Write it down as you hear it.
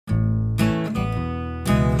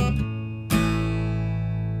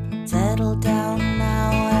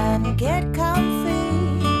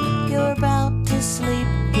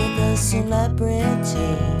celebrity.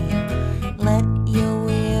 Let your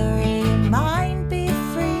weary mind be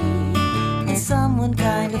free, and someone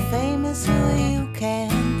kind of famous who you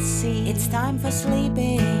can see. It's time for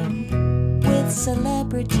sleeping with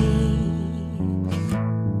celebrities.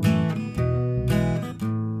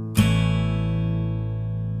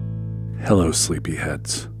 Hello,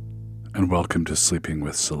 sleepyheads, and welcome to Sleeping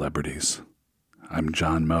with Celebrities. I'm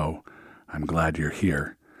John Moe. I'm glad you're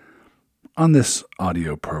here. On this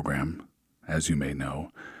audio program, as you may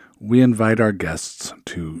know, we invite our guests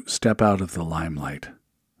to step out of the limelight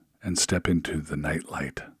and step into the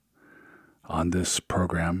nightlight. On this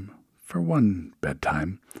program, for one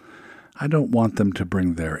bedtime, I don't want them to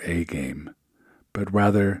bring their A game, but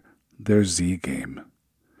rather their Z game.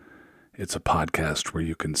 It's a podcast where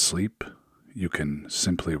you can sleep, you can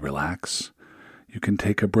simply relax, you can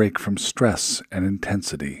take a break from stress and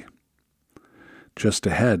intensity. Just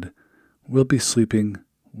ahead, we'll be sleeping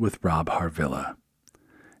with Rob Harvilla,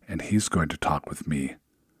 and he's going to talk with me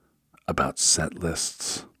about set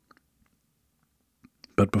lists.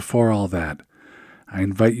 But before all that, I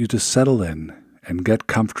invite you to settle in and get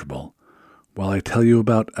comfortable while I tell you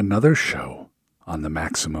about another show on the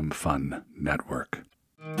Maximum Fun Network.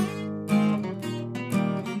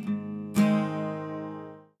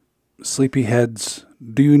 Sleepyheads,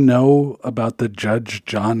 do you know about the Judge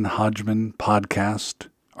John Hodgman podcast?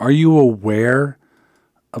 Are you aware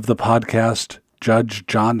of the podcast Judge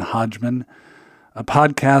John Hodgman? A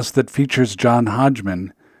podcast that features John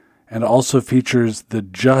Hodgman and also features the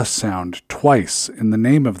 "j" sound twice in the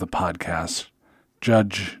name of the podcast,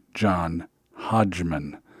 Judge John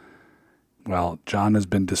Hodgman. Well, John has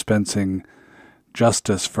been dispensing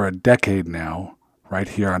justice for a decade now, right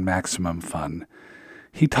here on Maximum Fun.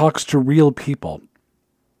 He talks to real people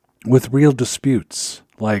with real disputes,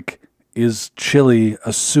 like, is chili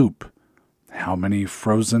a soup? How many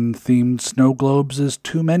Frozen-themed snow globes is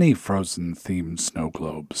too many Frozen-themed snow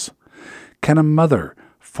globes? Can a mother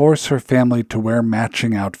force her family to wear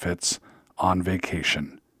matching outfits on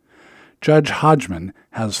vacation? Judge Hodgman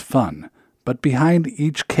has fun, but behind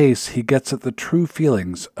each case he gets at the true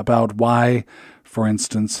feelings about why, for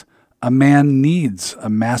instance, a man needs a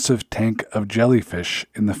massive tank of jellyfish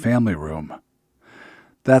in the family room.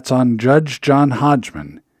 That's on Judge John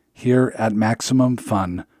Hodgman, here at Maximum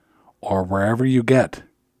Fun, or wherever you get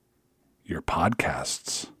your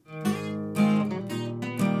podcasts.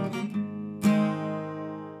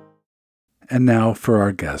 And now for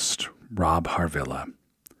our guest, Rob Harvilla.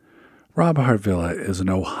 Rob Harvilla is an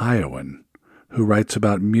Ohioan who writes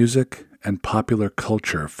about music and popular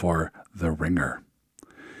culture for The Ringer.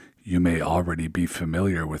 You may already be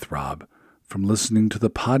familiar with Rob from listening to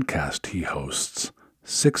the podcast he hosts,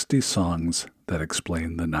 60 Songs That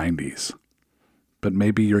Explain the 90s. But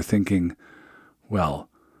maybe you're thinking, well,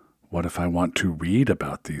 what if I want to read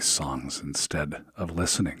about these songs instead of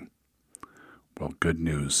listening? Well, good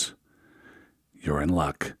news. You're in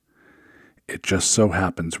luck. It just so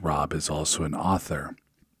happens Rob is also an author.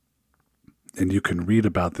 And you can read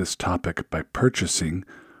about this topic by purchasing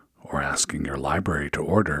or asking your library to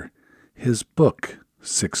order his book,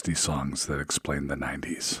 60 Songs That Explain the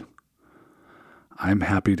 90s. I'm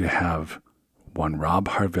happy to have one Rob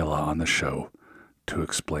Harvilla on the show to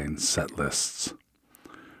explain set lists.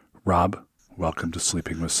 Rob, welcome to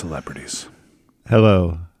Sleeping with Celebrities.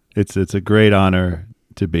 Hello. It's a great honor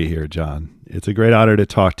to be here, John. It's a great honor to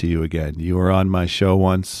talk to you again. You were on my show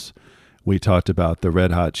once. We talked about the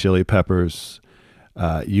Red Hot Chili Peppers.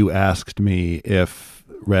 You asked me if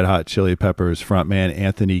Red Hot Chili Peppers frontman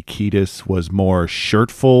Anthony Kiedis was more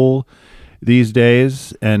shirtful these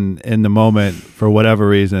days, and in the moment, for whatever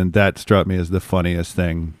reason, that struck me as the funniest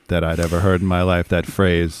thing that I'd ever heard in my life, that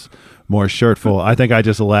phrase, more shirtful. I think I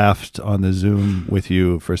just laughed on the Zoom with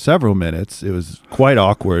you for several minutes. It was quite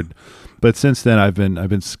awkward, but since then I've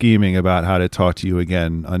been scheming about how to talk to you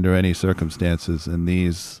again under any circumstances, and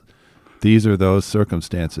these are those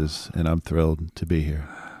circumstances, and I'm thrilled to be here.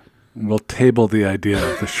 We'll table the idea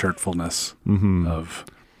of the shirtfulness of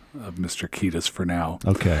Mr. Kiedis for now.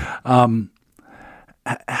 Okay.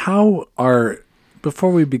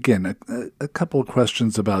 Before we begin, a couple of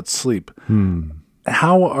questions about sleep.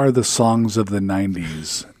 How are the songs of the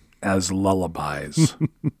 90s as lullabies?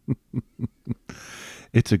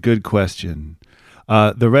 It's a good question.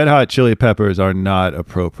 The Red Hot Chili Peppers are not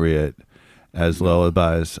appropriate as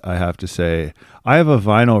lullabies, I have to say. I have a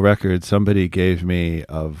vinyl record somebody gave me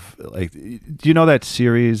of, like, do you know that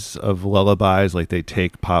series of lullabies? Like, they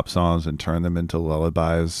take pop songs and turn them into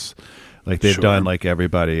lullabies. Like, they've done, like,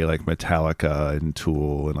 everybody, like Metallica and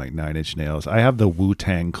Tool and, like, Nine Inch Nails. I have the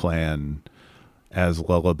Wu-Tang Clan as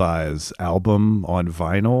Lullaby's album on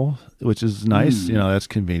vinyl, which is nice. That's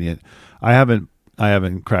convenient. I haven't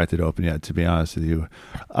cracked it open yet, to be honest with you.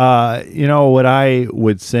 What I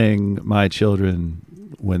would sing my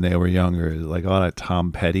children when they were younger is like a lot of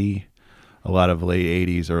Tom Petty, a lot of late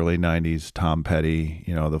 80s, early 90s Tom Petty,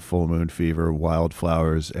 the Full Moon Fever,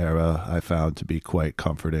 Wildflowers era, I found to be quite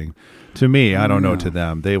comforting. To me, I don't know, to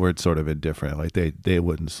them, they were sort of indifferent. Like they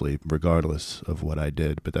wouldn't sleep regardless of what I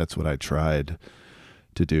did, but that's what I tried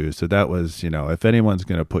to do. So that was, if anyone's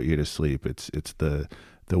going to put you to sleep, it's the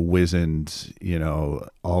wizened,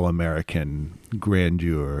 all-American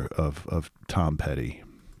grandeur of Tom Petty.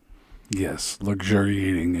 Yes,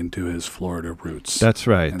 luxuriating into his Florida roots. That's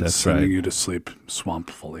right. And that's sending right. you to sleep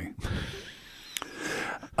swampfully.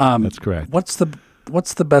 That's correct. What's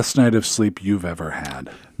the best night of sleep you've ever had?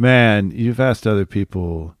 Man, you've asked other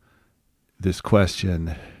people this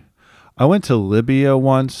question. I went to Libya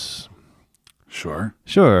once. Sure.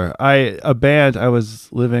 I was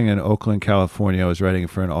living in Oakland, California. I was writing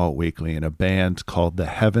for an alt weekly, and a band called the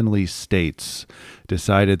Heavenly States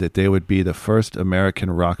decided that they would be the first American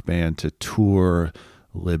rock band to tour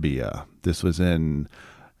Libya. This was in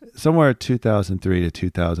somewhere 2003 to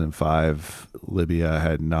 2005. Libya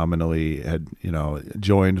had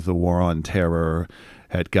joined the war on terror,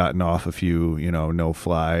 had gotten off a few,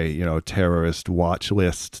 no-fly, terrorist watch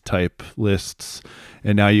list type lists,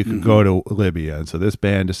 and now you can go to Libya. And so this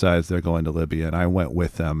band decides they're going to Libya, and I went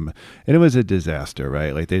with them, and it was a disaster,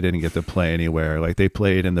 right? Like they didn't get to play anywhere. Like they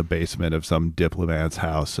played in the basement of some diplomat's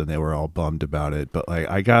house, and they were all bummed about it. But like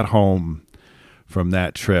I got home from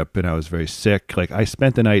that trip, and I was very sick. Like I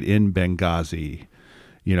spent the night in Benghazi,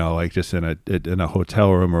 like just in a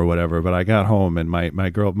hotel room or whatever. But I got home, and my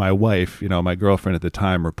wife, my girlfriend at the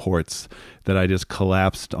time, reports that I just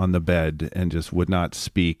collapsed on the bed and just would not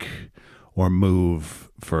speak or move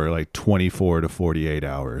for like 24 to 48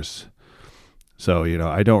 hours. So,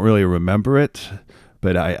 I don't really remember it,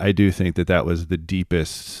 but I do think that was the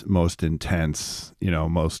deepest, most intense,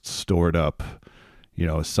 most stored up,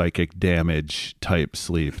 psychic damage type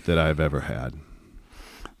sleep that I've ever had.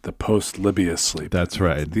 The post-Libya sleep. That's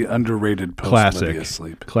right. The underrated post-Libya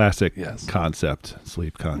sleep. Classic yes.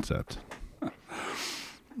 sleep concept.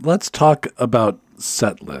 Let's talk about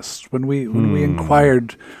Setlist. When we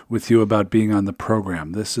inquired with you about being on the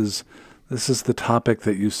program, this is the topic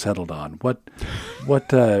that you settled on.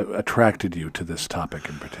 What attracted you to this topic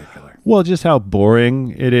in particular? Well, just how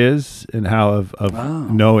boring it is, and how of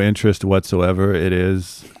no interest whatsoever it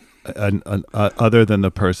is, other than the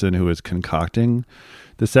person who is concocting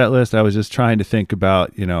the set list. I was just trying to think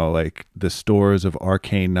about, like the stores of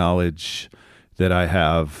arcane knowledge that I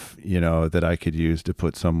have, that I could use to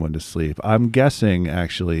put someone to sleep. I'm guessing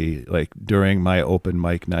actually, like during my open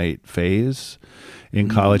mic night phase in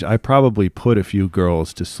college, I probably put a few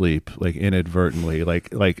girls to sleep, like inadvertently,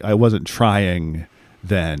 like I wasn't trying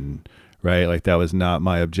then, right? Like that was not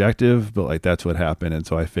my objective, but like that's what happened. And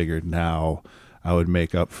so I figured now I would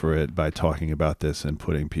make up for it by talking about this and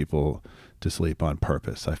putting people to sleep on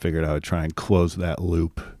purpose. I figured I would try and close that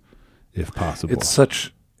loop if possible.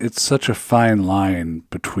 It's such a fine line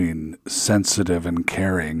between sensitive and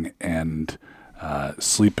caring and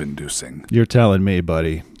sleep inducing. You're telling me,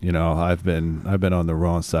 buddy. I've been on the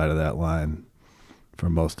wrong side of that line for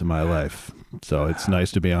most of my life. So it's nice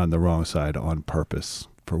to be on the wrong side on purpose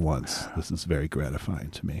for once. This is very gratifying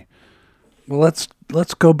to me. Well,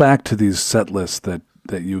 let's go back to these set lists that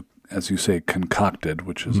you, as you say, concocted,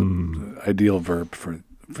 which is an ideal verb for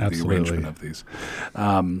the arrangement of these.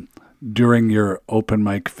 During your open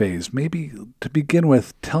mic phase, maybe to begin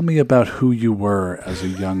with, tell me about who you were as a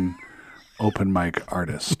young open mic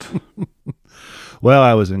artist. Well,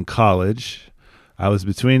 I was in college. I was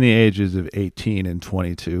between the ages of 18 and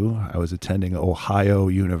 22. I was attending Ohio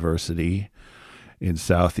University in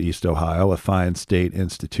Southeast Ohio, a fine state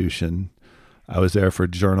institution. I was there for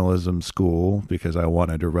journalism school because I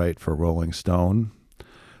wanted to write for Rolling Stone.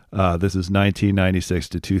 This is 1996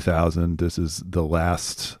 to 2000. This is the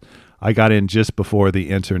last... I got in just before the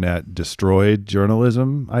internet destroyed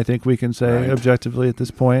journalism, I think we can say, objectively at this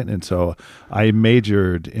point. And so I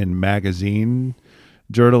majored in magazine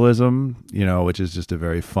journalism, which is just a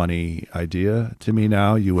very funny idea to me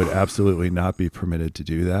now. You would absolutely not be permitted to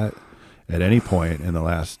do that at any point in the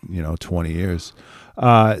last, 20 years.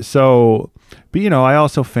 But I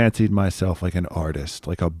also fancied myself like an artist,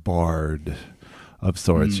 like a bard of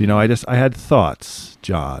sorts. I had thoughts,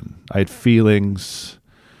 John. I had feelings.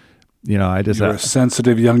 You're a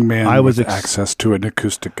sensitive young man with access to an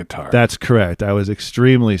acoustic guitar. That's correct. I was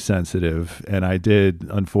extremely sensitive, and I did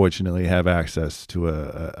unfortunately have access to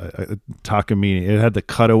a Takamine. It had the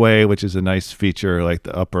cutaway, which is a nice feature, like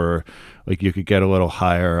the upper, like you could get a little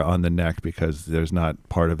higher on the neck because there's not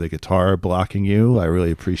part of the guitar blocking you. I really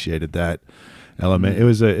appreciated that element. It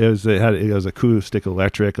was acoustic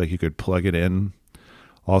electric, like you could plug it in.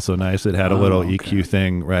 Also nice. It had a little EQ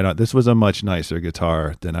thing right on. This was a much nicer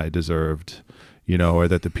guitar than I deserved, or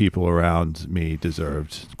that the people around me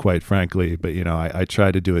deserved, quite frankly. But, I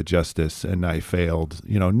tried to do it justice, and I failed,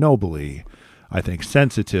 nobly, I think,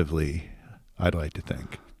 sensitively, I'd like to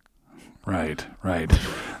think. Right.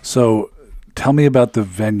 So tell me about the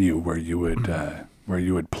venue where you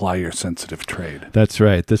would ply your sensitive trade. That's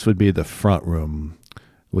right. This would be the front room,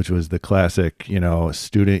 which was the classic,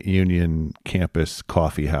 student union campus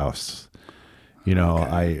coffee house.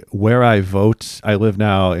 Where I vote, I live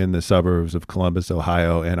now in the suburbs of Columbus,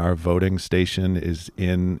 Ohio, and our voting station is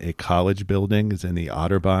in a college building, is in the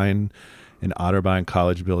Otterbein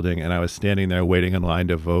College building. And I was standing there waiting in line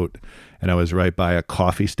to vote, and I was right by a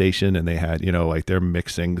coffee station, and they had, like they're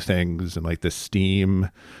mixing things and like the steam,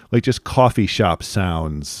 like just coffee shop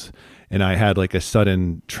sounds. And I had like a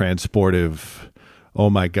sudden transportive, oh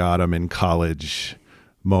my God, I'm in college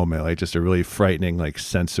moment, like just a really frightening, like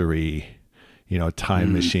sensory,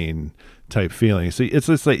 time machine type feeling. So it's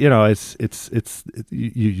just like, you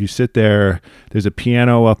sit there, there's a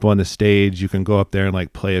piano up on the stage. You can go up there and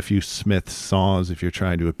like play a few Smith songs if you're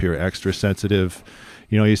trying to appear extra sensitive.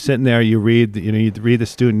 You're sitting there, you read the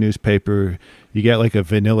student newspaper, you get like a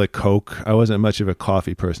vanilla Coke. I wasn't much of a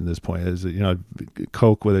coffee person at this point. It was,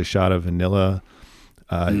 Coke with a shot of vanilla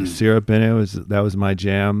syrup in it. That was my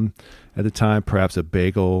jam at the time. Perhaps a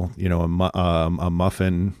bagel, a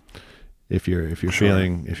muffin, if you're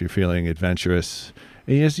feeling adventurous.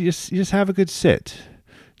 And you just have a good sit,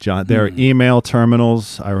 John. There are email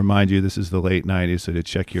terminals. I remind you, this is the late 90s, so to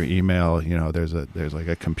check your email, there's like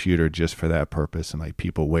a computer just for that purpose, and like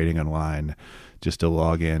people waiting in line just to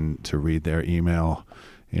log in to read their email.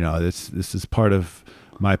 This is part of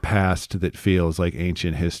my past that feels like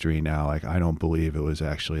ancient history now. Like I don't believe it was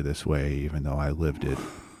actually this way, even though I lived it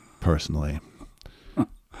personally.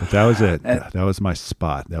 But that was it. That was my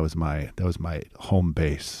spot. That was my home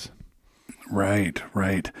base. Right.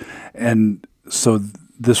 And so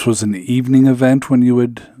this was an evening event when you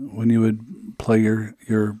would play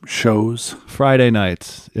your shows. Friday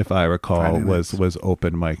nights, if I recall, was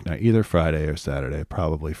open mic night, either Friday or Saturday,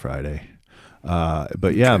 probably Friday.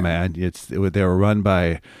 But yeah, man, they were run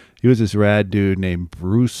by, he was this rad dude named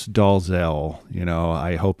Bruce Dalzell.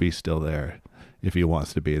 I hope he's still there if he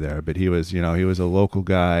wants to be there, but he was a local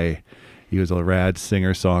guy. He was a rad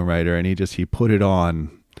singer songwriter, and he put it on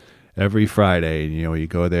every Friday. You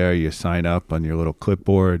go there, you sign up on your little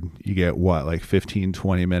clipboard, you get like 15,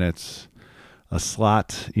 20 minutes a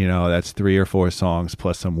slot, that's 3 or 4 songs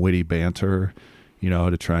plus some witty banter,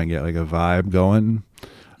 to try and get like a vibe going.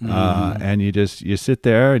 And you sit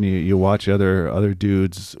there and you watch other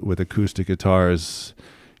dudes with acoustic guitars,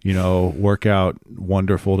 work out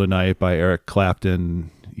Wonderful Tonight by Eric Clapton,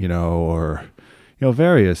 or,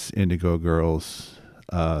 various Indigo Girls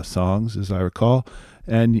songs, as I recall.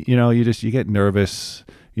 And, you get nervous,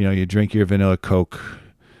 you drink your vanilla Coke,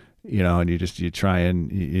 and you try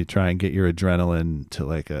and get your adrenaline to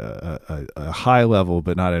like a high level,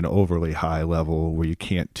 but not an overly high level where you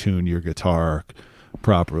can't tune your guitar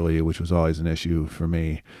properly, which was always an issue for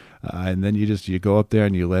me. And then you go up there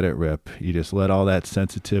and you let it rip. You just let all that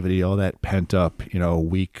sensitivity, all that pent up,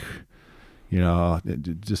 week,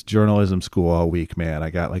 just journalism school all week, man.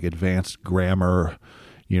 I got like advanced grammar,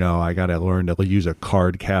 I got to learn to use a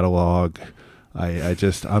card catalog.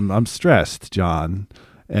 I'm stressed, John.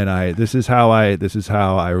 And this is how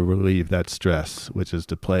I relieve that stress, which is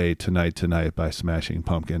to play Tonight by Smashing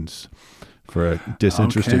Pumpkins for a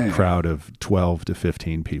disinterested crowd of 12 to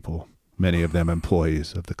 15 people, many of them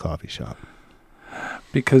employees of the coffee shop.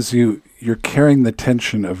 Because you're carrying the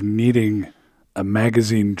tension of needing a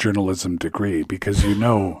magazine journalism degree, because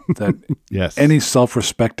that yes. Any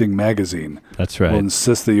self-respecting magazine that's right. will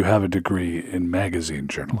insist that you have a degree in magazine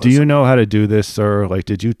journalism. Do you know how to do this, sir? Like,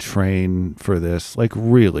 did you train for this? Like,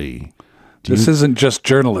 really? This isn't just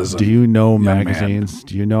journalism. Do you know magazines? Man.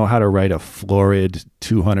 Do you know how to write a florid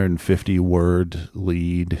 250-word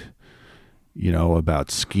lead, about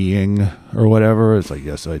skiing or whatever? It's like,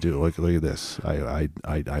 yes, I do. Look at this. I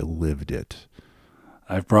lived it.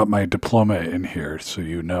 I've brought my diploma in here, so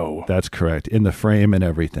you know. That's correct. In the frame and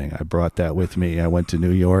everything. I brought that with me. I went to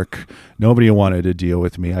New York. Nobody wanted to deal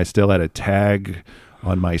with me. I still had a tag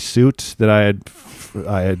on my suit that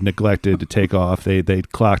I had neglected to take off. They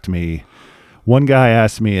clocked me. One guy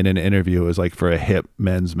asked me in an interview, it was like for a hip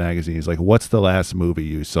men's magazine, he's like, "What's the last movie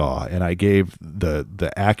you saw?" And I gave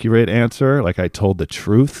the accurate answer, like I told the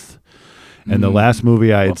truth. And the last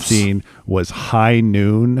movie I had seen was High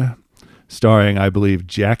Noon, starring, I believe,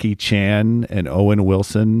 Jackie Chan and Owen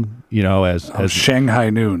Wilson, as Shanghai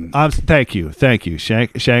Noon. Thank you.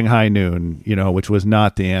 Shanghai Noon, which was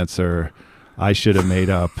not the answer I should have made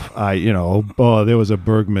up. There was a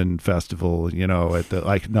Bergman festival,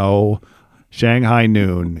 no, Shanghai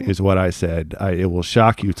Noon is what I said. It will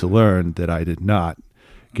shock you to learn that I did not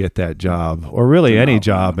get that job, or really any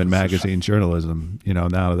job in magazine journalism.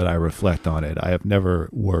 Now that I reflect on it, I have never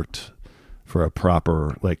worked for a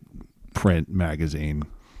proper print magazine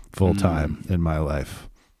full time in my life.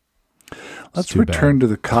 Let's return to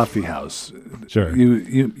the coffee house. Sure.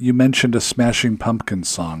 You mentioned a Smashing Pumpkins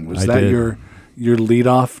song. Was that did. your lead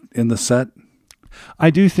off in the set? I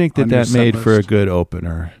do think that made for a good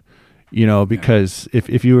opener. Because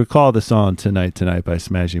if you recall the song Tonight by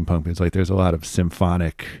Smashing Pumpkins, there's a lot of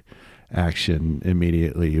symphonic action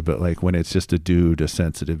immediately, but when it's just a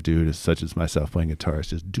sensitive dude such as myself playing guitar, it's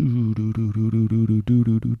just do do do do do do do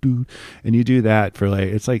do do do, and you do that for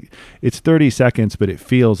it's 30 seconds, but it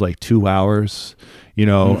feels like 2 hours.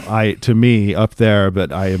 To me up there,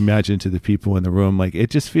 but I imagine to the people in the room, it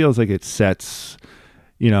just feels like it sets.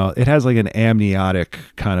 It has an amniotic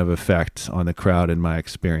kind of effect on the crowd in my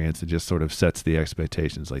experience. It just sort of sets the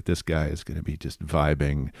expectations. This guy is going to be just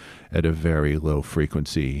vibing at a very low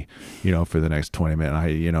frequency, for the next 20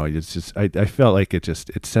 minutes. It's just, I felt like it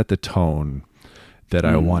set the tone that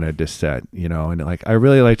I wanted to set, and I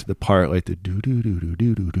really liked the part, the do do do do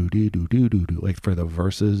do do do do do do do, for the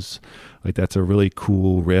verses, that's a really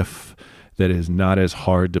cool riff that is not as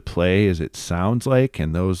hard to play as it sounds like,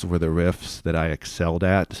 and those were the riffs that I excelled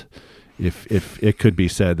at. If it could be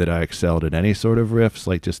said that I excelled at any sort of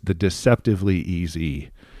riffs, just the deceptively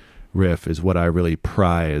easy riff is what I really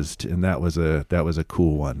prized, and that was a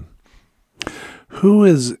cool one. Who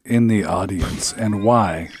is in the audience and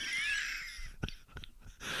why?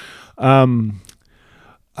 As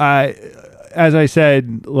I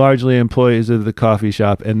said, largely employees of the coffee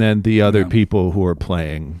shop, and then the other people who are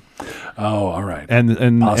playing. Oh, all right.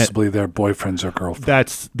 And possibly their boyfriends or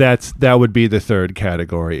girlfriends. That would be the third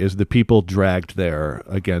category, is the people dragged there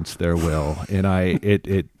against their will. And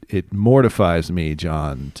it mortifies me,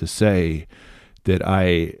 John, to say that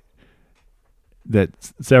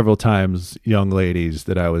several times young ladies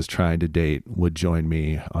that I was trying to date would join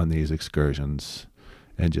me on these excursions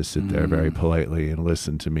and just sit there very politely and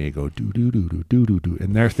listen to me go do do do do do do do,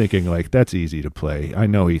 and they're thinking that's easy to play. I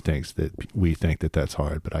know he thinks that we think that that's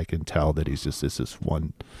hard, but I can tell that he's just, it's this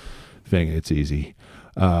one thing. It's easy,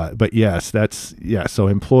 but yes, So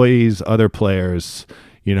employees, other players,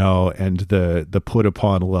 and the put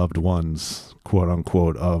upon loved ones, quote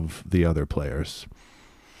unquote, of the other players.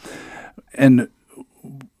 And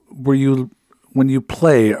when you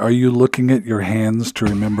play, are you looking at your hands to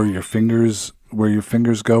remember where your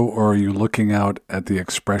fingers go, or are you looking out at the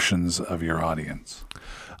expressions of your audience?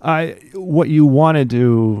 What you want to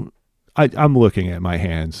do, I'm looking at my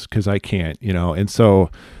hands because I can't, and so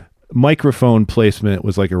microphone placement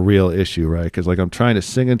was a real issue, right? Because I'm trying to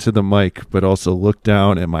sing into the mic, but also look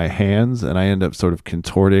down at my hands, and I end up sort of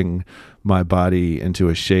contorting my body into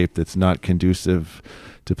a shape that's not conducive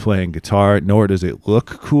to playing guitar, nor does it look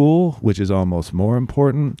cool, which is almost more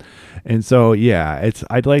important. And so,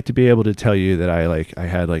 I'd like to be able to tell you that I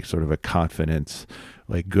had sort of a confidence,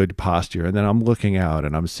 good posture. And then I'm looking out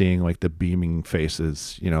and I'm seeing the beaming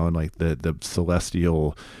faces, and the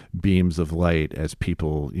celestial beams of light as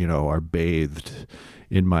people, are bathed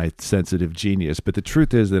in my sensitive genius. But the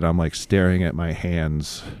truth is that I'm staring at my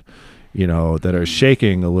hands, that are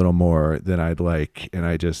shaking a little more than I'd like. And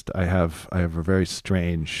I have a very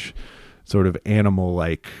strange sort of animal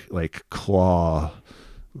like claws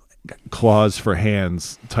for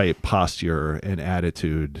hands type posture and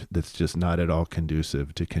attitude that's just not at all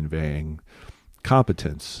conducive to conveying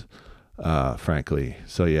competence, frankly.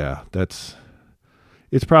 So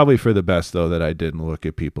it's probably for the best though that I didn't look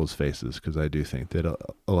at people's faces, because I do think that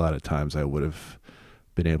a lot of times I would have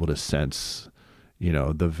been able to sense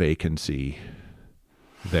the vacancy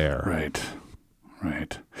there.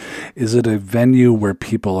 Right. Is it a venue where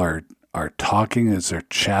people are talking? Is there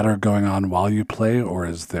chatter going on while you play, or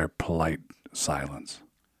is there polite silence?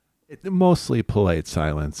 Mostly polite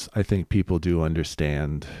silence. I think people do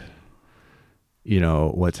understand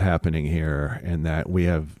what's happening here, and that we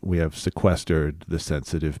have sequestered the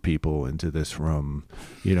sensitive people into this room,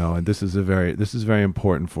 and this is very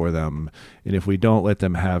important for them. And if we don't let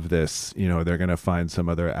them have this, they're going to find some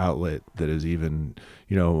other outlet that is even,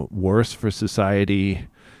 worse for society.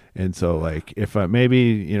 And so like, if maybe,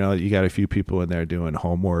 you got a few people in there doing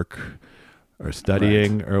homework or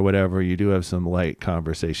studying Right. or whatever, you do have some light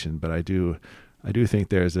conversation, but I do think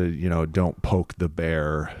there's a, don't poke the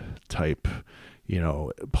bear type,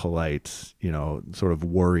 polite, sort of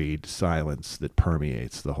worried silence that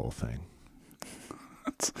permeates the whole thing.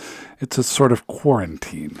 It's a sort of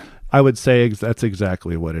quarantine. I would say that's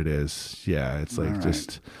exactly what it is. Yeah, it's like All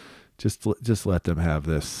right. just let them have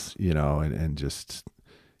this, and just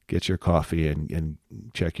get your coffee and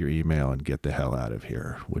check your email and get the hell out of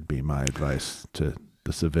here would be my advice to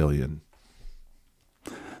the civilian.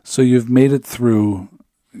 So you've made it through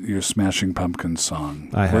your Smashing Pumpkins song.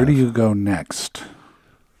 I Where do have. you go next?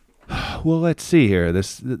 Well, let's see here.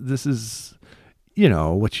 This is,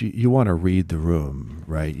 what you want to read the room,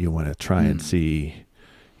 right? You want to try and see,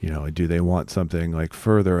 do they want something like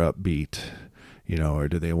further upbeat, or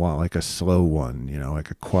do they want like a slow one,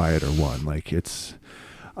 like a quieter one? Like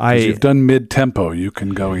You've done mid-tempo. You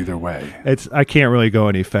can go either way. I can't really go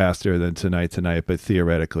any faster than Tonight, but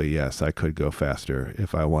theoretically, yes, I could go faster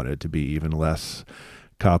if I wanted to be even less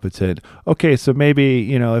competent. Okay, so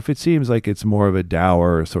maybe, if it seems like it's more of a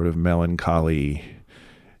dour sort of melancholy,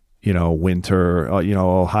 winter,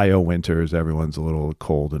 Ohio winters, everyone's a little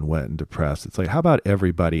cold and wet and depressed. It's like, how about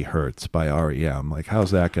Everybody Hurts by REM? Like,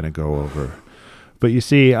 how's that going to go over? But you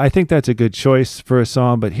see, I think that's a good choice for a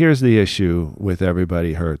song, but here's the issue with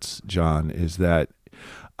Everybody Hurts, John, is that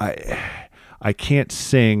I can't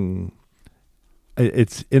sing.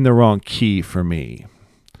 It's in the wrong key for me.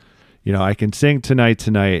 I can sing Tonight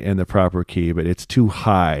in the proper key, but it's too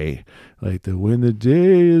high. Like when the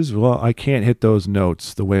day is, well, I can't hit those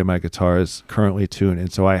notes the way my guitar is currently tuned.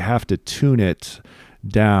 And so I have to tune it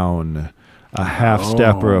down a half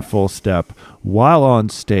step or a full step while on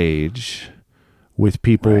stage with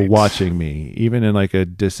people watching me, even in like a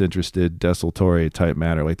disinterested, desultory type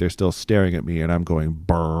manner. Like they're still staring at me and I'm going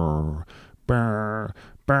brr, brr,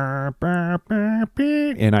 brr, brr, brr,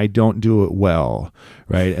 brr, and I don't do it well,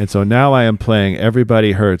 right? And so now I am playing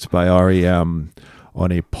Everybody Hurts by REM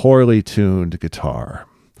on a poorly tuned guitar.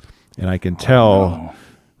 And I can tell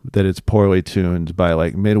that it's poorly tuned by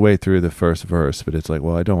like midway through the first verse, but it's like,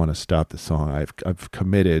 well, I don't want to stop the song. I've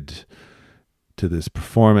committed to this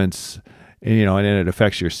performance. And, and it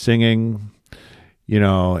affects your singing,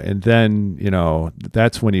 and then,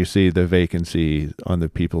 that's when you see the vacancy on the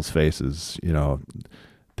people's faces.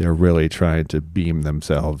 They're really trying to beam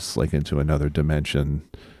themselves like into another dimension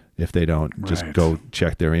if they don't just go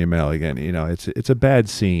check their email again. It's a bad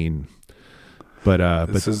scene. But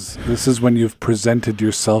this is when you've presented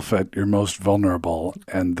yourself at your most vulnerable,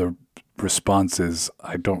 and the response is,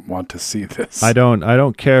 I don't want to see this. I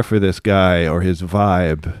don't care for this guy or his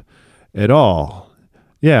vibe at all.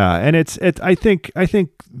 Yeah, and I think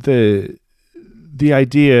the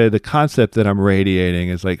idea, the concept that I'm radiating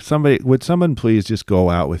is like, would someone please just go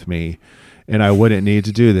out with me and I wouldn't need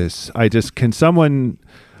to do this. Can someone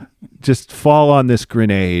just fall on this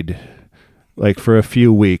grenade like for a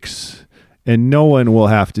few weeks and no one will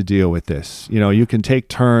have to deal with this. You can take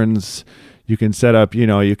turns, you can set up,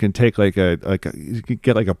 you can take you can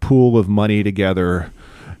get like a pool of money together.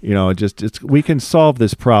 We can solve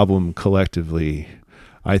this problem collectively.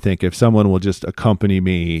 I think if someone will just accompany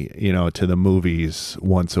me, to the movies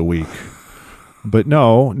once a week, but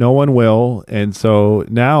no one will. And so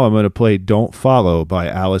now I'm going to play Don't Follow by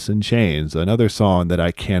Alice in Chains, another song that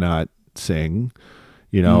I cannot sing,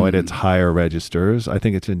 at its higher registers. I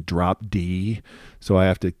think it's in drop D. So I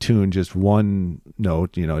have to tune just one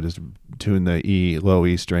note, just tune the low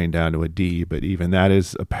E string down to a D. But even that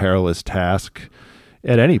is a perilous task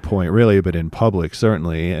at any point, really, but in public,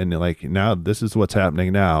 certainly. And like now, this is what's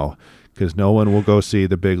happening now, because no one will go see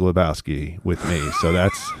The Big Lebowski with me. So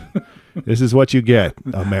this is what you get,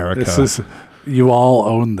 America. You all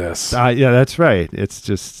own this. Yeah, that's right. It's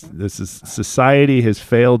just, society has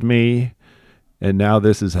failed me, and now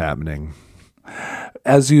this is happening.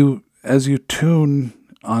 As you tune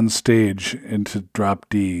on stage into drop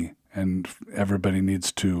D, and everybody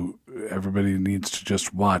needs to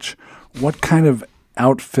just watch, what kind of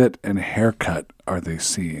outfit and haircut are they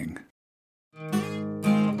seeing?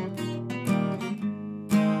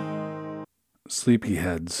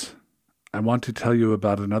 Sleepyheads, I want to tell you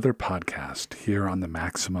about another podcast here on the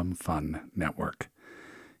Maximum Fun Network.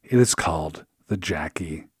 It is called The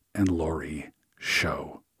Jackie and Laurie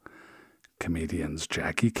Show. Comedians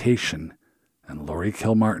Jackie Cation and Laurie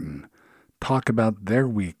Kilmartin talk about their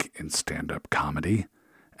week in stand-up comedy,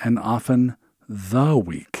 and often the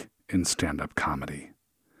week in stand-up comedy.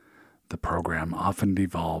 The program often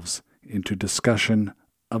devolves into discussion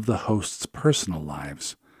of the hosts' personal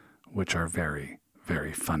lives, which are very,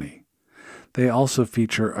 very funny. They also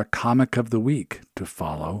feature a comic of the week to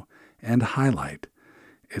follow and highlight.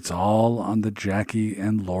 It's all on the Jackie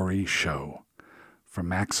and Laurie Show. For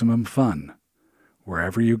maximum fun,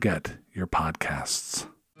 wherever you get your podcasts.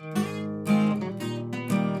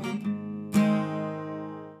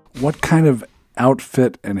 What kind of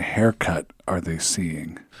outfit and haircut are they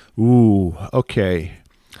seeing? Ooh, okay.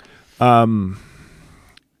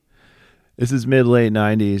 This is mid-late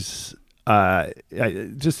 90s.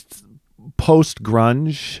 Just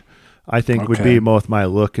post-grunge, I think, would be both my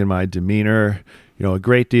look and my demeanor. You know, a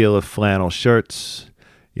great deal of flannel shirts,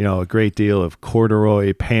 you know, a great deal of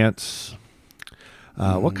corduroy pants.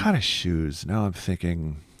 What kind of shoes? Now I'm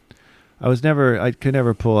thinking... I could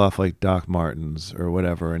never pull off like Doc Martens or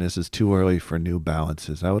whatever, and this is too early for New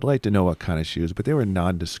Balances. I would like to know what kind of shoes, but they were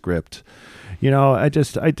nondescript. You know, I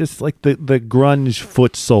just like the grunge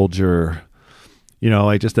foot soldier, you know,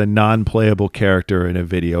 like just a non-playable character in a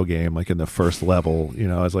video game, like in the first level. You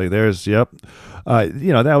know, I was like,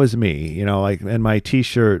 you know, that was me, you know, like, and my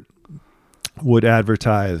t-shirt would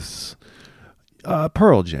advertise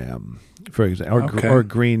Pearl Jam, for example, or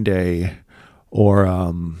Green Day, or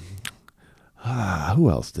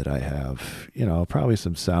who else did I have? You know, probably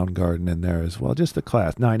some Soundgarden in there as well. Just the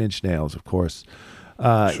class, 9 Inch Nails, of course.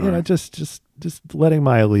 Sure. You know, just letting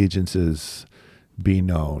my allegiances be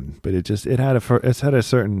known. But it had a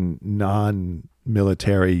certain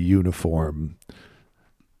non-military uniform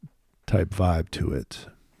type vibe to it.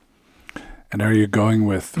 And are you going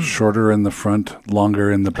with shorter in the front,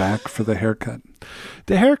 longer in the back for the haircut?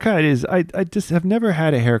 The haircut is, I just have never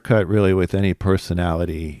had a haircut really with any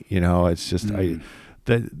personality. You know, it's just, I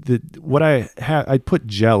put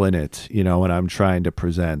gel in it, you know, when I'm trying to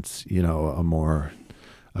present, you know, a more,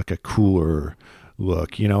 like a cooler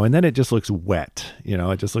look, you know, and then it just looks wet, you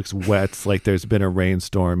know, it just looks wet. Like there's been a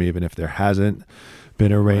rainstorm, even if there hasn't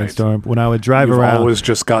been a rainstorm. Right. When I would drive around, always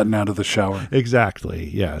just gotten out of the shower. Exactly.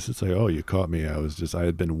 Yes. It's like, oh, you caught me. I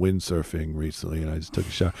had been windsurfing recently and I just took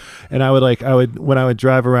a shower. And when I would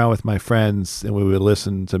drive around with my friends and we would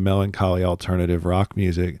listen to melancholy alternative rock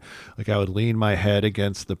music, like I would lean my head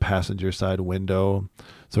against the passenger side window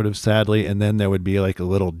sort of sadly. And then there would be like a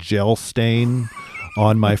little gel stain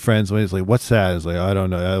on my friend's window. It's like, what's that? It's like, I don't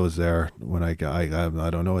know. I was there when I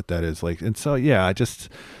don't know what that is. Like, and so, yeah, just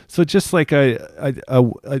like a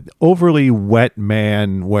overly wet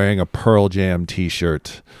man wearing a Pearl Jam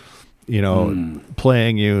t-shirt, you know,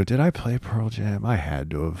 playing you. Did I play Pearl Jam? I had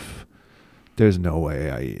to have. There's no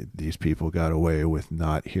way these people got away with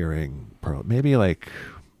not hearing Pearl. Maybe like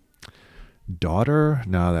Daughter?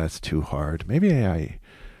 No, that's too hard. Maybe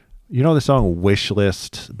you know the song Wish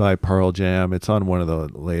List by Pearl Jam? It's on one of the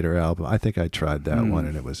later albums. I think I tried that one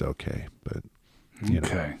and it was okay. But you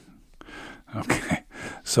know. Okay.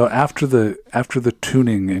 So after the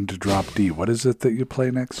tuning into Drop D, what is it that you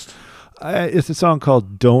play next? It's a song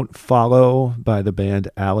called Don't Follow by the band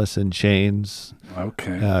Alice in Chains.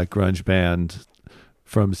 Okay. Grunge band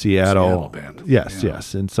from Seattle. Band. Yes, yeah.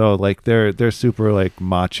 Yes. And so like they're super like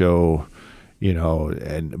macho, you know,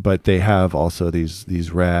 but they have also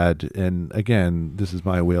these rad, and again, this is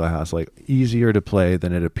my wheelhouse, like easier to play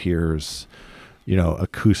than it appears, you know,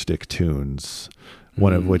 acoustic tunes,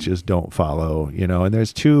 one of which is Don't Follow, you know, and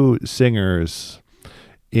there's two singers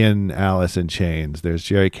in Alice in Chains. There's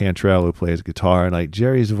Jerry Cantrell who plays guitar, and like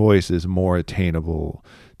Jerry's voice is more attainable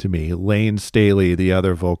to me. Lane Staley, the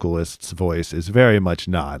other vocalist's voice, is very much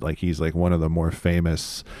not. Like he's like one of the more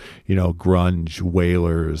famous, you know, grunge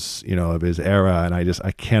wailers, you know, of his era, and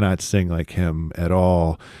I cannot sing like him at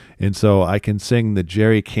all. And so I can sing the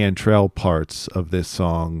Jerry Cantrell parts of this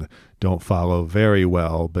song, Don't Follow, very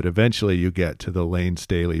well, but eventually you get to the Lane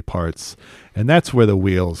Staley parts, and that's where the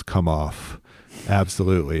wheels come off.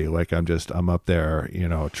 Absolutely. Like I'm up there, you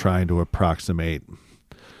know, trying to approximate,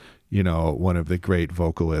 you know, one of the great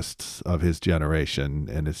vocalists of his generation,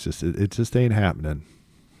 and it just ain't happening.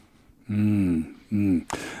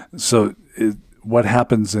 So what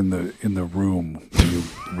happens in the room when you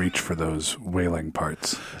reach for those wailing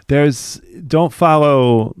parts? There's Don't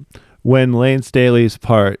Follow, when Lane Staley's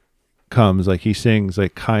part comes, like he sings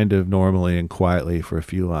like kind of normally and quietly for a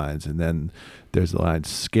few lines, and then there's the line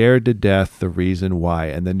scared to death, the reason why,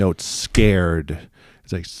 and the note scared.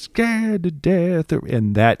 It's like scared to death,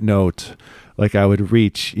 and that note, like I would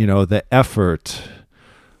reach, you know, the effort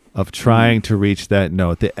of trying to reach that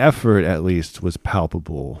note. The effort, at least, was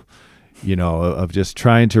palpable, of just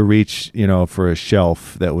trying to reach, for a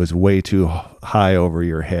shelf that was way too high over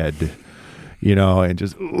your head, and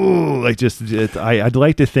just, I'd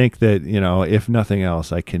like to think that, if nothing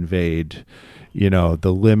else, I conveyed,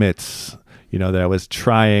 the limits, that I was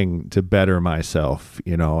trying to better myself,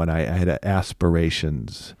 and I had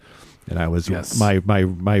aspirations, and I was,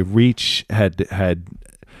 my reach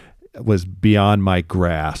was beyond my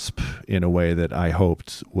grasp in a way that I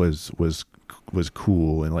hoped was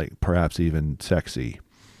cool and like perhaps even sexy.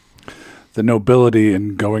 The nobility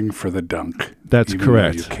in going for the dunk. That's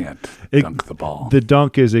correct. You can't dunk the ball. The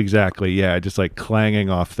dunk is exactly, just like clanging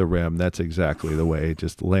off the rim. That's exactly the way,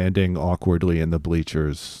 just landing awkwardly in the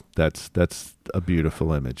bleachers. That's a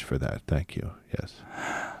beautiful image for that. Thank you. Yes.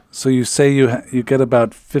 So you say you get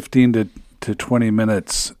about 15 to 20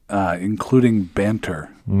 minutes, including banter.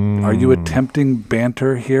 Are you attempting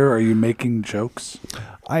banter here? Are you making jokes?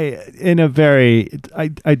 I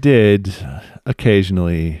did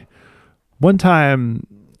occasionally. One time,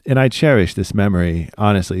 and I cherish this memory,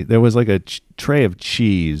 honestly, there was like a tray of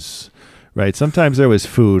cheese, right? Sometimes there was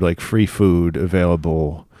food, like free food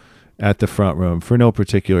available at the front room for no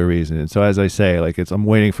particular reason. And so as I say, like I'm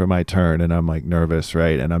waiting for my turn and I'm like nervous,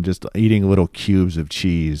 right? And I'm just eating little cubes of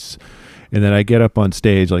cheese. And then I get up on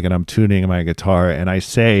stage, like, and I'm tuning my guitar and I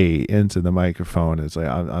say into the microphone, it's like,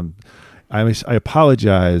 I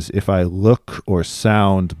apologize if I look or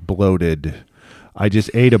sound bloated. I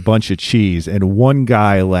just ate a bunch of cheese, and one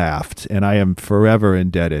guy laughed, and I am forever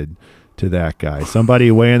indebted to that guy.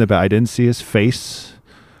 Somebody way in the back. I didn't see his face.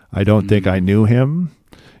 I don't think I knew him.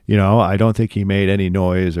 I don't think he made any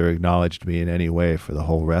noise or acknowledged me in any way for the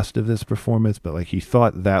whole rest of this performance, but like he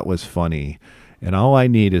thought that was funny. And all I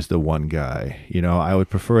need is the one guy. I would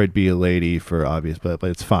prefer it be a lady for obvious, but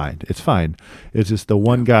it's fine. It's fine. It's just the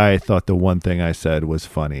one guy thought the one thing I said was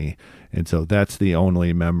funny. And so that's the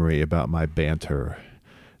only memory about my banter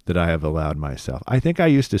that I have allowed myself. I think I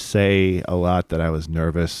used to say a lot that I was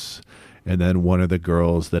nervous. And then one of the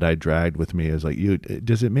girls that I dragged with me is like,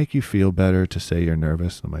 does it make you feel better to say you're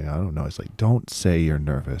nervous? I'm like, I don't know. It's like, don't say you're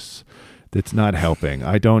nervous. It's not helping.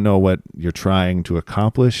 I don't know what you're trying to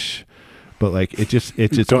accomplish. But like it just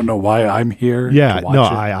don't know why I'm here. Yeah, to watch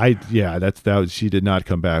it. That was she did not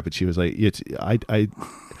come back, but she was like, if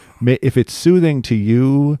it's soothing to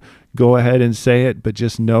you, go ahead and say it, but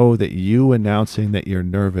just know that you announcing that you're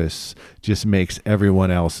nervous just makes everyone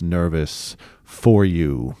else nervous for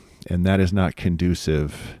you, and that is not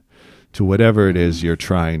conducive to whatever it is you're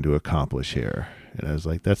trying to accomplish here. And I was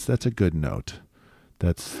like, that's a good note.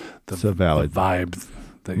 That's a valid vibe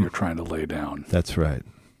that you're trying to lay down. That's right.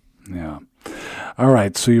 Yeah. All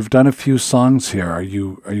right. So you've done a few songs here. Are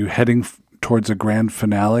you heading towards a grand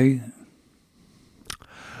finale?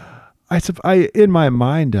 In my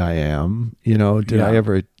mind, I am. I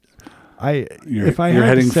ever? You're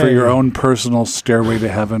heading for your own personal Stairway to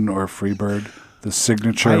Heaven or Freebird, the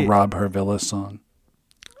signature Rob Harvilla song.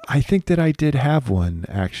 I think that I did have one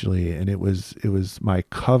actually, and it was my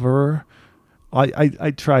cover.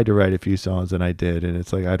 I tried to write a few songs and I did, and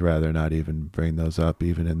it's like I'd rather not even bring those up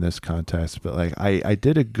even in this contest, but like I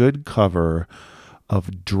did a good cover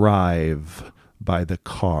of Drive by the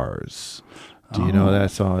Cars. Do you know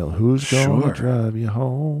that song? Who's going to drive you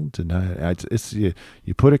home tonight? It's you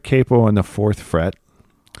put a capo on the 4th fret,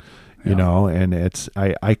 and it's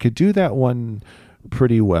I could do that one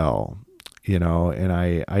pretty well, and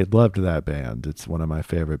I loved that band. It's one of my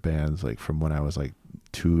favorite bands, like from when I was like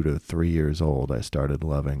 2 to 3 years old. I started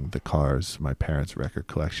loving the Cars, my parents' record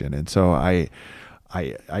collection. And so I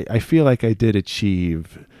feel like I did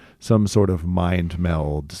achieve some sort of mind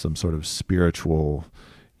meld, some sort of spiritual,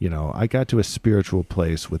 I got to a spiritual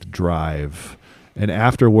place with Drive. And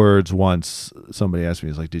afterwards, once somebody asked me,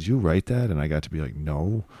 "Is like, did you write that?" And I got to be like,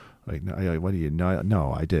 "No." Like, what do you know?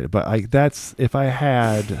 No, I did. But that's if I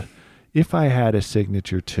had a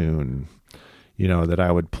signature tune, that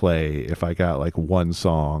I would play if I got like one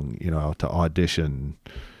song, to audition,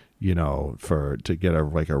 to get a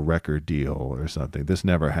record deal or something. This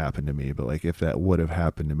never happened to me, but like if that would have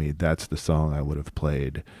happened to me, that's the song I would have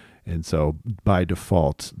played. And so by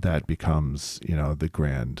default, that becomes, the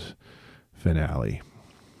grand finale.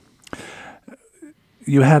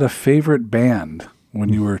 You had a favorite band when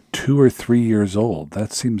you were 2 or 3 years old.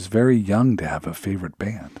 That seems very young to have a favorite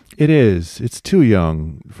band. It is. It's too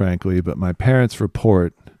young, frankly, but my parents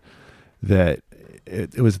report that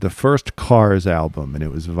it was the first Cars album, and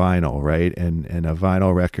it was vinyl, right? And a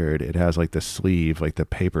vinyl record, it has like the sleeve, like the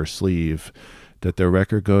paper sleeve that the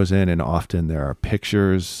record goes in, and often there are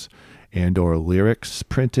pictures and or lyrics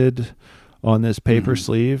printed on this paper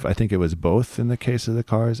sleeve. I think it was both in the case of the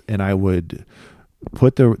Cars, and I would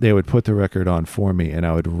they would put the record on for me, and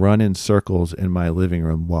I would run in circles in my living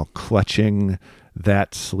room while clutching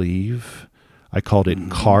that sleeve. I called it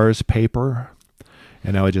Cars paper,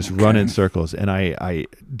 and I would just run in circles. And I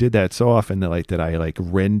did that so often that I like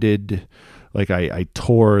rended, like I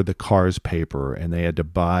tore the Cars paper, and they had to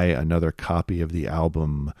buy another copy of the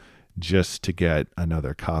album just to get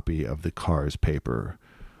another copy of the Cars paper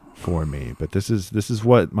for me. But this is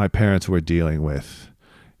what my parents were dealing with,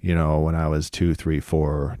 you know, when I was 2, 3,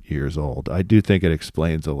 4 years old. I do think it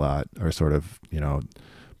explains a lot, or sort of, you know,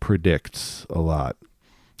 predicts a lot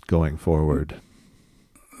going forward.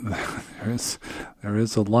 There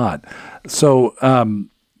is a lot. So,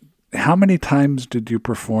 how many times did you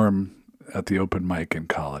perform at the open mic in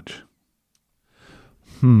college?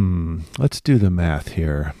 Let's do the math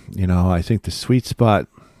here. You know, I think the sweet spot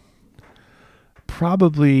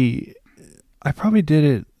I probably did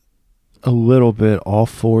it a little bit all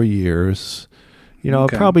 4 years. You know,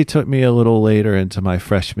 It probably took me a little later into my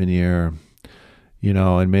freshman year, you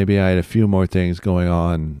know, and maybe I had a few more things going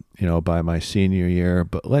on, you know, by my senior year.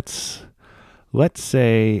 But let's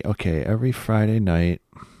say, okay, every Friday night,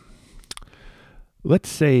 let's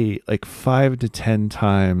say like 5 to 10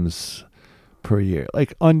 times per year,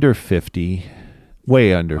 like under 50,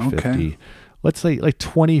 way under 50. Let's say like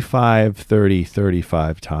 25, 30,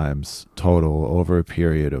 35 times total over a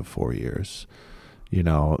period of 4 years. You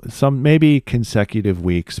know, some maybe consecutive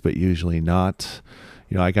weeks, but usually not.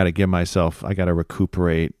 You know, I got to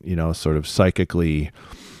recuperate, you know, sort of psychically.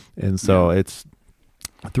 And so it's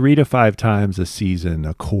 3 to 5 times a season,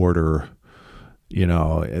 a quarter, you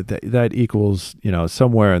know, that equals, you know,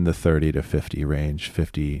 somewhere in the 30 to 50 range,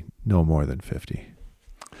 50, no more than 50.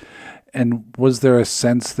 And was there a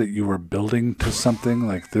sense that you were building to something,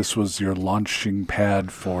 like this was your launching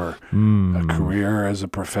pad for a career as a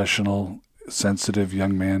professional, sensitive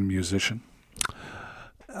young man musician?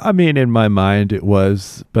 I mean, in my mind it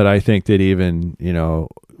was, but I think that even, you know,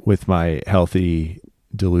 with my healthy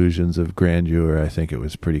delusions of grandeur, I think it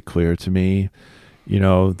was pretty clear to me, you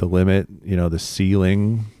know, the limit, you know, the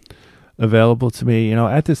ceiling available to me. You know,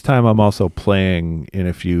 at this time I'm also playing in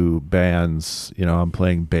a few bands. You know, I'm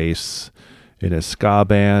playing bass in a ska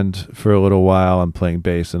band for a little while. I'm playing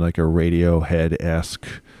bass in like a Radiohead-esque,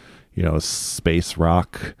 you know, space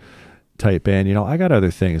rock type band. You know, I got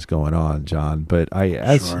other things going on, John, but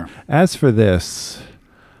as for this,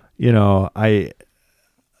 you know, I'm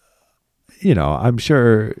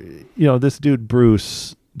sure, you know, this dude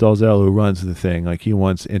Bruce Dalzell, who runs the thing, like he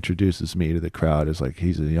once introduces me to the crowd as like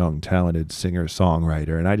he's a young talented singer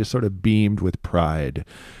songwriter, and I just sort of beamed with pride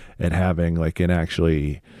at having like an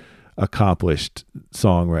actually accomplished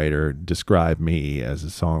songwriter describe me as a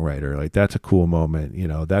songwriter. Like that's a cool moment. You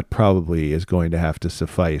know, that probably is going to have to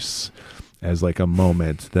suffice as like a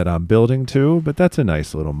moment that I'm building to, but that's a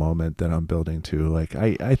nice little moment that I'm building to. Like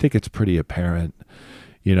I think it's pretty apparent,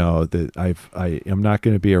 you know, that I am not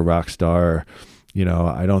going to be a rock star. You know,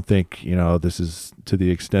 I don't think, you know, this is to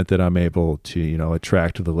the extent that I'm able to, you know,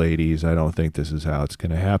 attract the ladies. I don't think this is how it's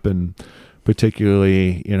going to happen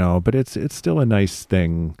particularly, you know, but it's still a nice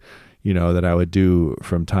thing, you know, that I would do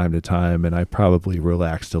from time to time. And I probably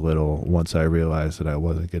relaxed a little once I realized that I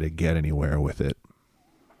wasn't going to get anywhere with it.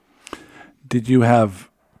 Did you have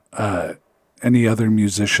any other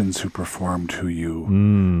musicians who performed who you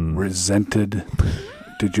resented?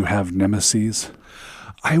 Did you have nemesis?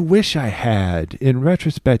 I wish I had. In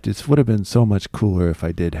retrospect, it would have been so much cooler if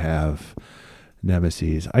I did have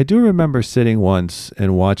nemesis. I do remember sitting once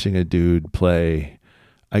and watching a dude play.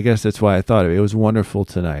 I guess that's why I thought of it. It was Wonderful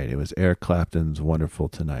Tonight. It was Eric Clapton's Wonderful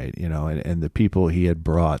Tonight, you know, and the people he had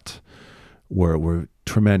brought were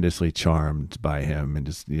tremendously charmed by him, and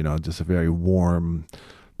just, you know, just a very warm,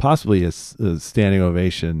 possibly a standing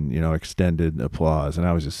ovation, you know, extended applause. And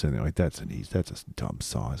I was just sitting there like, that's a dumb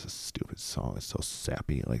song. It's a stupid song. It's so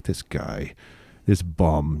sappy. Like this guy, this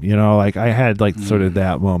bum, you know, like I had like sort of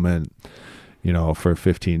that moment, you know, for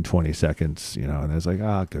 15, 20 seconds, you know, and I was like,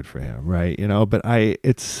 good for him. Right. You know, but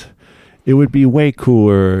it would be way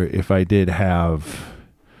cooler if I did have,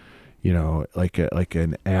 you know, like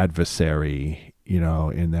an adversary, you know,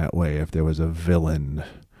 in that way, if there was a villain,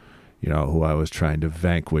 you know, who I was trying to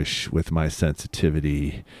vanquish with my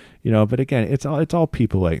sensitivity, you know. But again, it's all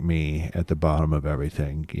people like me at the bottom of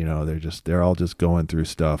everything, you know. They're all just going through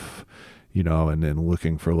stuff, you know, and then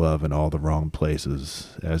looking for love in all the wrong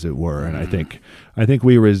places, as it were. And I think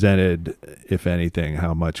we resented, if anything,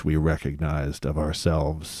 how much we recognized of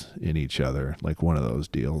ourselves in each other, like one of those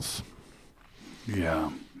deals. Yeah.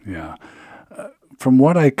 From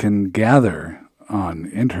what I can gather on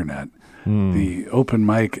internet, the open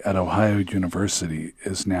mic at Ohio University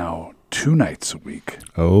is now 2 nights a week.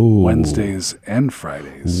 Oh. Wednesdays and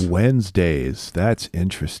Fridays. Wednesdays. That's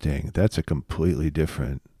interesting. That's a completely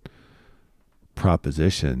different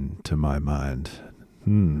proposition to my mind.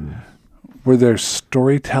 Were there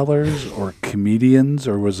storytellers or comedians,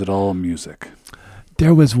 or was it all music?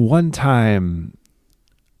 There was one time,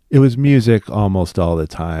 it was music almost all the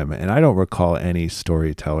time, and I don't recall any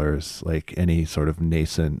storytellers, like any sort of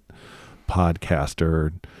nascent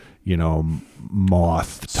podcaster,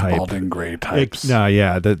 moth type. Spalding Gray types.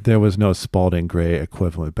 There was no Spalding Gray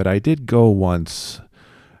equivalent, but I did go once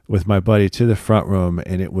with my buddy to the front room,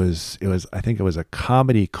 and it was I think it was a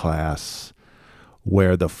comedy class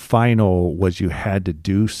where the final was you had to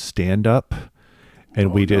do stand up,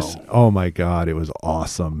 and oh my God, it was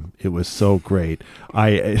awesome. It was so great.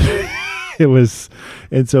 It was,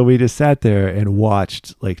 and so we just sat there and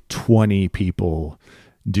watched like 20 people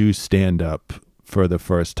do stand up for the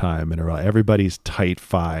first time in a row. Everybody's tight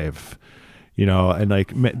five, and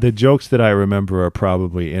like the jokes that I remember are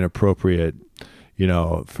probably inappropriate,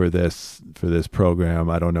 for this program.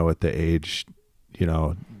 I don't know what the age,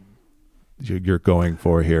 you're going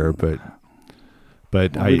for here, but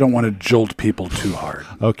we don't want to jolt people too hard.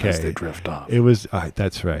 Okay, as they drift off. It was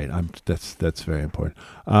that's right. That's very important.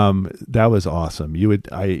 That was awesome.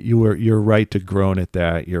 You're right to groan at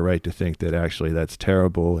that. You're right to think that actually that's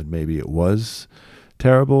terrible, and maybe it was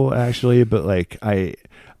terrible actually. But like I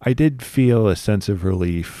did feel a sense of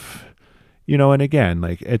relief. And again,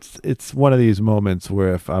 like it's one of these moments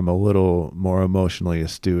where if I'm a little more emotionally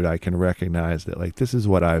astute, I can recognize that like this is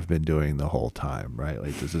what I've been doing the whole time, right?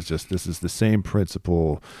 Like this is the same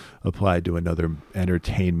principle applied to another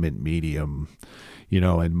entertainment medium,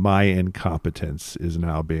 and my incompetence is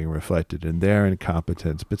now being reflected in their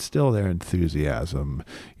incompetence, but still their enthusiasm,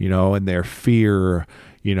 and their fear,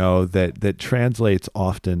 that translates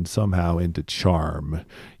often somehow into charm,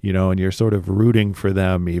 and you're sort of rooting for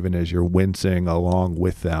them even as you're wincing along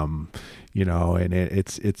with them, and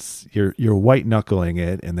it's you're white knuckling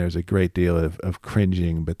it, and there's a great deal of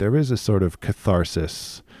cringing, but there is a sort of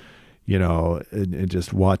catharsis, in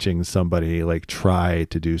just watching somebody like try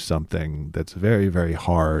to do something that's very, very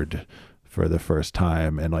hard for the first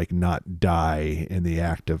time and like not die in the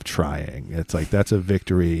act of trying. It's like, that's a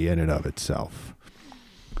victory in and of itself.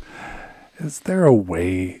 Is there a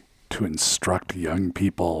way to instruct young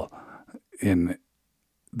people in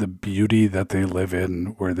the beauty that they live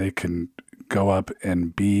in, where they can go up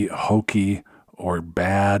and be hokey or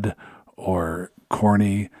bad or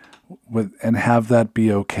corny and have that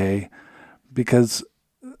be okay? Because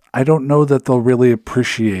I don't know that they'll really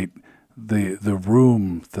appreciate the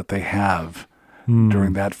room that they have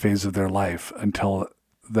during that phase of their life until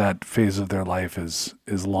that phase of their life is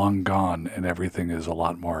long gone and everything is a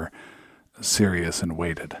lot more serious and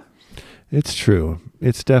weighted. It's true.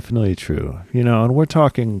 It's definitely true. And we're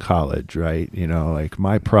talking college, right? Like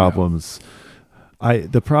my problems,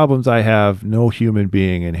 the problems I have, no human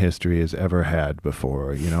being in history has ever had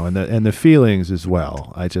before, and the feelings as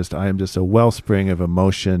well. I am just a wellspring of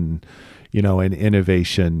emotion, and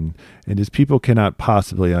innovation, and as people cannot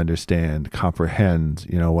possibly comprehend,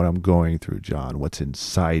 what I'm going through, John, what's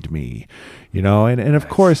inside me, and of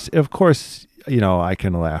course, I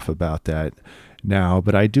can laugh about that now,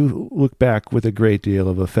 but I do look back with a great deal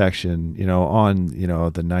of affection, on,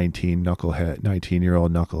 the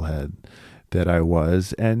 19-year-old knucklehead that I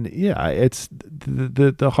was. And yeah, it's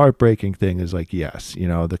the heartbreaking thing is like, yes,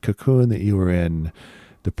 the cocoon that you were in,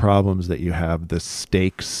 the problems that you have, the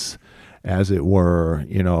stakes, as it were,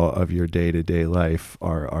 of your day-to-day life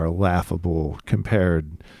are laughable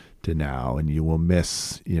compared to now. And you will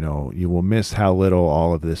miss how little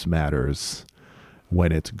all of this matters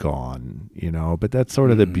when it's gone, but that's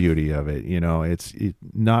sort of the beauty of it. It's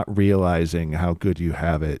not realizing how good you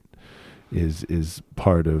have it is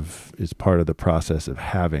part of the process of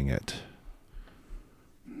having it.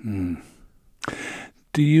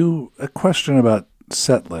 A question about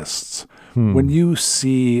set lists. When you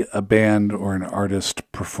see a band or an artist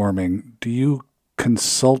performing, do you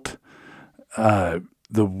consult the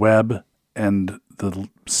web and the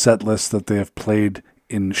set list that they have played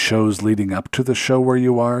in shows leading up to the show where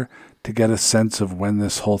you are to get a sense of when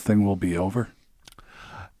this whole thing will be over?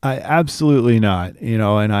 I absolutely not.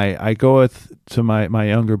 And I go to my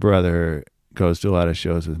younger brother goes to a lot of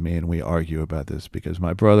shows with me, and we argue about this because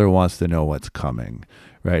my brother wants to know what's coming,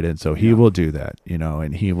 right? And so he will do that,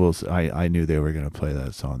 and he will. I knew they were going to play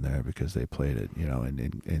that song there because they played it,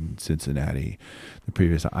 in Cincinnati the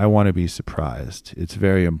previous time. I want to be surprised. It's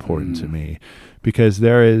very important to me because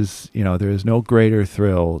there is no greater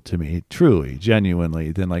thrill to me, truly,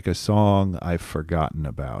 genuinely, than like a song I've forgotten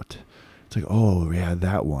about, it's like, oh yeah,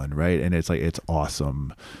 that one, right? And it's like, it's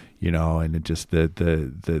awesome, and it just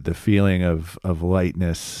the feeling of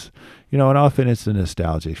lightness, and often it's a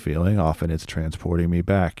nostalgic feeling. Often it's transporting me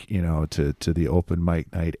back, to the open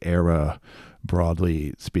mic night era,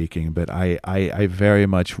 broadly speaking. But I very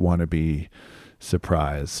much want to be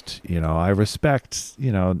surprised. I respect,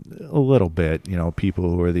 a little bit,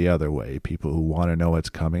 people who are the other way, people who want to know what's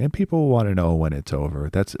coming, and people who want to know when it's over.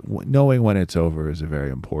 That's knowing when it's over is a very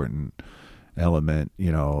important element,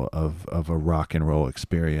 of a rock and roll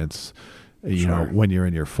experience, Sure. when you're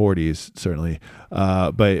in your 40s, certainly.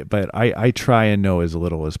 But I try and know as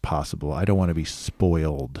little as possible. I don't want to be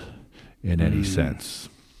spoiled in any sense.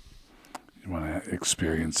 You want to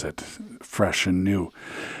experience it fresh and new.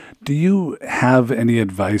 Do you have any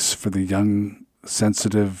advice for the young,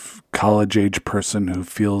 sensitive, college-age person who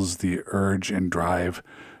feels the urge and drive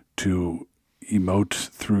to emote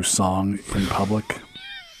through song in public?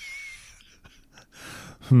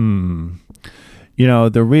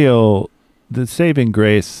 The saving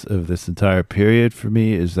grace of this entire period for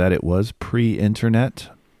me is that it was pre-internet.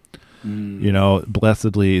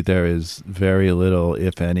 Blessedly, there is very little,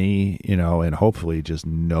 if any, and hopefully just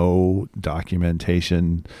no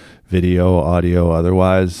documentation, video, audio,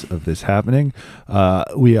 otherwise, of this happening.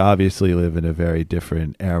 We obviously live in a very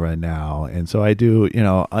different era now. And so I do,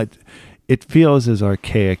 it feels as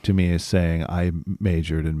archaic to me as saying I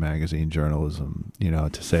majored in magazine journalism,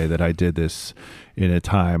 to say that I did this in a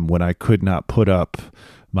time when I could not put up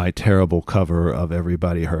my terrible cover of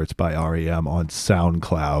Everybody Hurts by REM on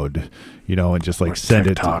SoundCloud, and just like send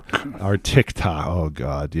TikTok. it to our TikTok. Oh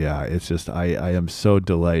God. Yeah. It's just, I am so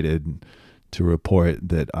delighted to report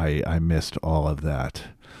that I missed all of that.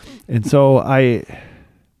 And so I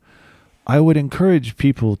would encourage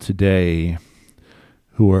people today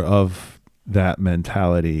who are of that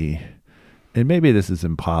mentality, and maybe this is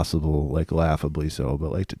impossible, like laughably so,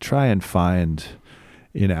 but like to try and find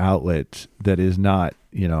an outlet that is not,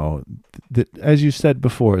 that, as you said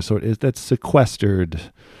before, that's sequestered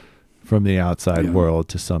from the outside world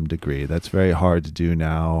to some degree. That's very hard to do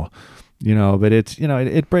now, but it's,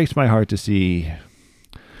 it breaks my heart to see,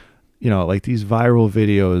 like these viral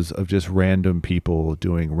videos of just random people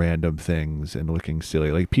doing random things and looking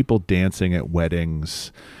silly, like people dancing at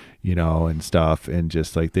weddings, and stuff. And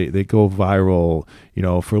just like they go viral,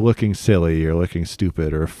 for looking silly or looking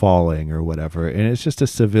stupid or falling or whatever. And it's just a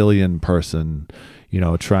civilian person,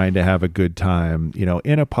 trying to have a good time,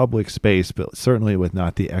 in a public space, but certainly with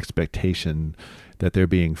not the expectation that they're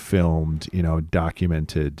being filmed,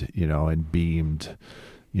 documented, and beamed,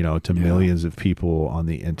 to millions of people on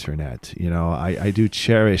the internet. I do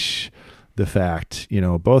cherish the fact,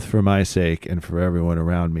 both for my sake and for everyone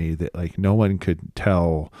around me, that like no one could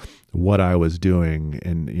tell what I was doing,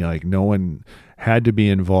 and like no one had to be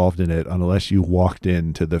involved in it unless you walked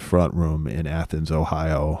into the front room in Athens,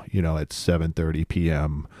 Ohio, at 7:30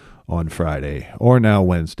 p.m. on Friday, or now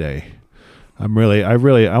Wednesday. I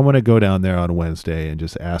want to go down there on Wednesday and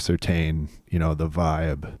just ascertain, the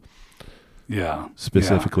vibe. Yeah.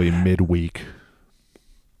 Specifically midweek.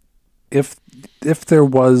 If there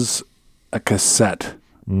was a cassette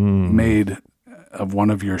made of one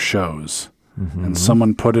of your shows, and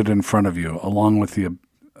someone put it in front of you along with the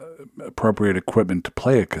appropriate equipment to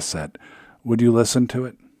play a cassette, would you listen to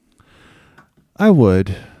it? I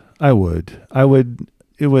would.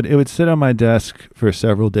 It would sit on my desk for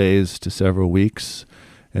several days to several weeks,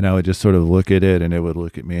 and I would just sort of look at it, and it would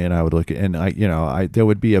look at me, and I would look at, and there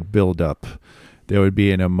would be a buildup. There would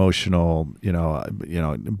be an emotional,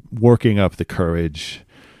 working up the courage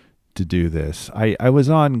to do this. I was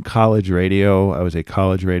on college radio. I was a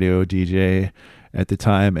college radio DJ at the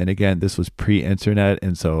time. And again, this was pre-internet.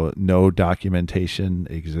 And so no documentation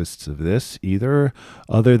exists of this either,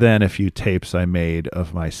 other than a few tapes I made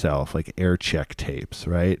of myself, like air check tapes.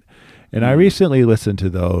 Right. And I recently listened to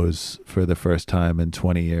those for the first time in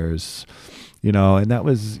 20 years, and that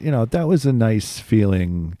was a nice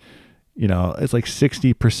feeling. It's like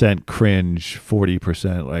 60% cringe,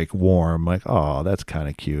 40% like warm, like, oh, that's kind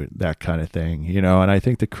of cute, that kind of thing, and I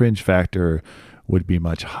think the cringe factor would be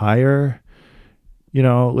much higher,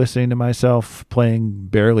 listening to myself playing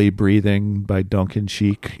Barely Breathing by Duncan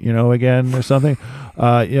Sheik, again or something.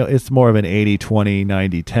 It's more of an 80-20,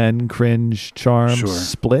 90-10 cringe charm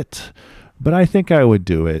split, but I think I would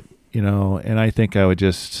do it, and I think I would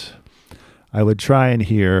try and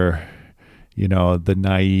hear the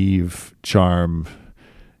naive charm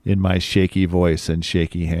in my shaky voice and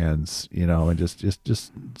shaky hands, and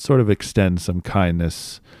just sort of extend some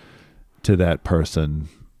kindness to that person,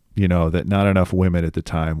 that not enough women at the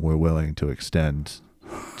time were willing to extend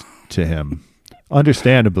to him.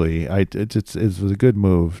 Understandably, it was a good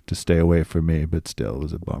move to stay away from me, but still, it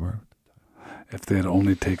was a bummer. If they had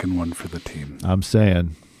only taken one for the team. I'm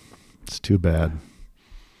saying, it's too bad.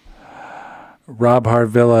 Rob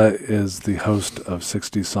Harvilla is the host of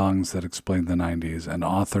 60 Songs That Explain the 90s and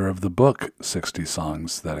author of the book 60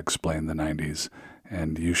 Songs That Explain the 90s.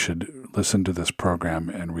 And you should listen to this program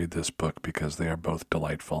and read this book because they are both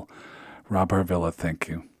delightful. Rob Harvilla, thank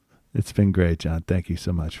you. It's been great, John. Thank you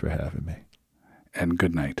so much for having me. And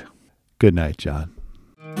good night. Good night, John.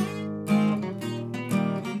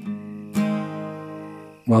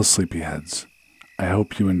 Well, sleepyheads, I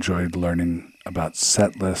hope you enjoyed learning about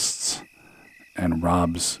set lists and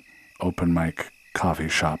Rob's open mic coffee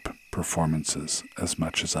shop performances as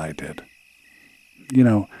much as I did. You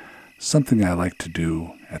know, something I like to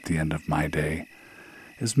do at the end of my day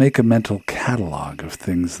is make a mental catalog of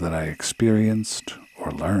things that I experienced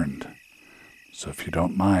or learned. So if you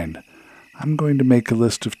don't mind, I'm going to make a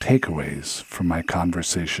list of takeaways from my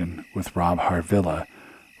conversation with Rob Harvilla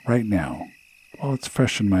right now, while it's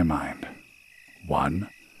fresh in my mind. 1.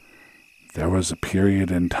 There was a period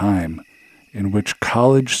in time in which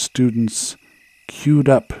college students queued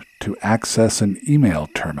up to access an email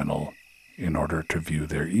terminal in order to view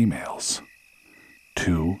their emails.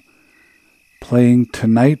 2. Playing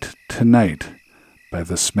Tonight Tonight by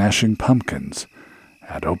the Smashing Pumpkins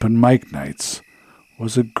at open mic nights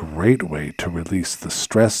was a great way to release the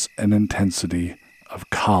stress and intensity of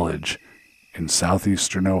college in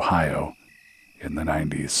southeastern Ohio in the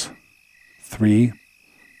 90s. 3.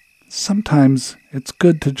 Sometimes it's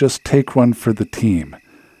good to just take one for the team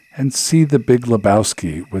and see The Big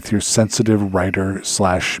Lebowski with your sensitive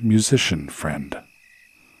writer/musician friend.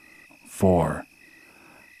 4.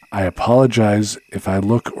 I apologize if I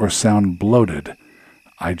look or sound bloated.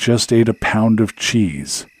 I just ate a pound of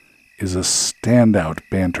cheese is a standout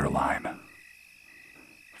banter line.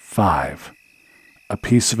 5. A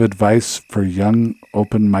piece of advice for young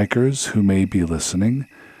open micers who may be listening.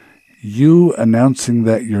 You announcing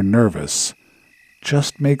that you're nervous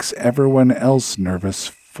just makes everyone else nervous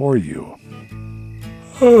for you.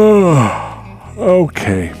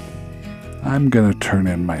 Okay. I'm gonna turn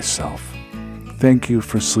in myself. Thank you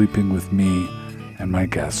for sleeping with me and my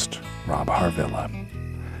guest, Rob Harvilla.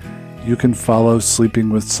 You can follow Sleeping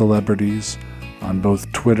with Celebrities on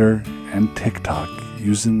both Twitter and TikTok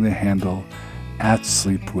using the handle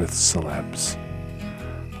 @SleepWithCelebs.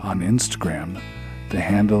 On Instagram, the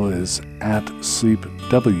handle is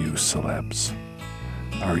 @SleepWCelebs.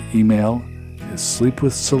 Our email is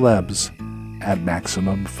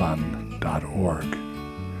sleepwithcelebs@maximumfun.org.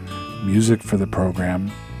 Music for the program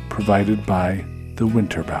provided by The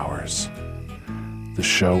Winterbowers. The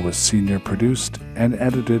show was senior produced and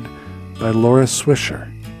edited by Laura Swisher,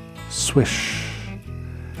 Swish,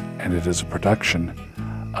 and it is a production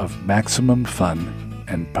of Maximum Fun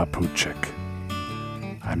and Papuchik.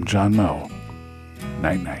 I'm John Moe.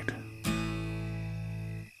 Night-night.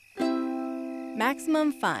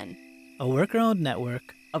 Maximum Fun, a worker-owned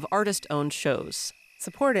network of artist-owned shows.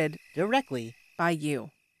 supported directly by you.